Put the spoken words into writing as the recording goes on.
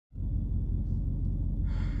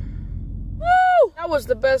That was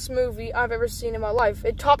the best movie I've ever seen in my life.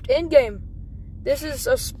 It topped Endgame. This is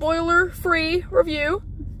a spoiler-free review.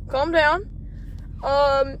 Calm down.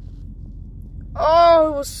 Oh,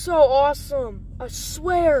 it was so awesome. I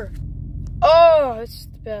swear. Oh, it's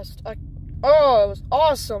the best. Oh, it was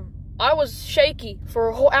awesome. I was shaky for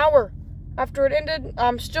a whole hour. After it ended,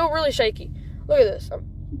 I'm still really shaky. Look at this.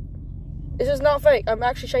 This is not fake. I'm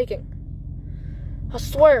actually shaking. I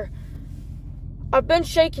swear. I've been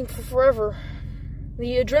shaking for forever.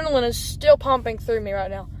 The adrenaline is still pumping through me right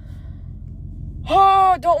now.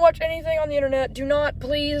 Oh, don't watch anything on the internet. Do not,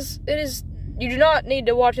 please. You do not need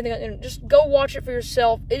to watch anything on the internet. Just go watch it for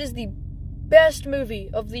yourself. It is the best movie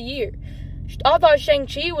of the year. I thought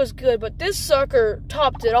Shang-Chi was good, but this sucker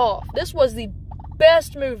topped it off. This was the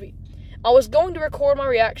best movie. I was going to record my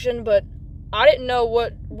reaction, but I didn't know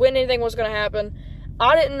when anything was going to happen.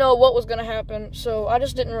 I didn't know what was going to happen, so I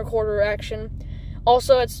just didn't record a reaction.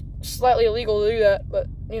 Also, it's slightly illegal to do that, but,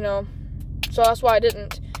 so that's why I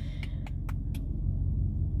didn't.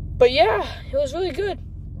 But yeah, it was really good.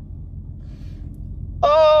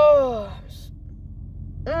 Oh,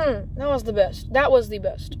 that was the best. That was the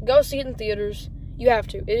best. Go see it in theaters. You have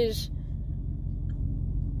to. It is.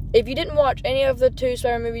 If you didn't watch any of the 2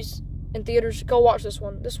 Spider-Man movies in theaters, go watch this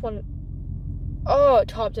one. This one, oh, it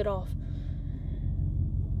topped it off.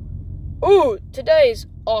 Ooh, today's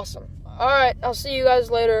awesome. Alright, I'll see you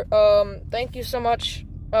guys later. Thank you so much.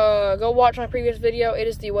 Go watch my previous video. It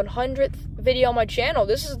is the 100th video on my channel.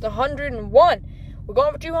 This is the 101. We're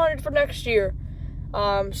going for 200 for next year.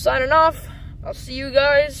 Signing off. I'll see you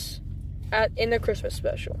guys in the Christmas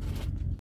special.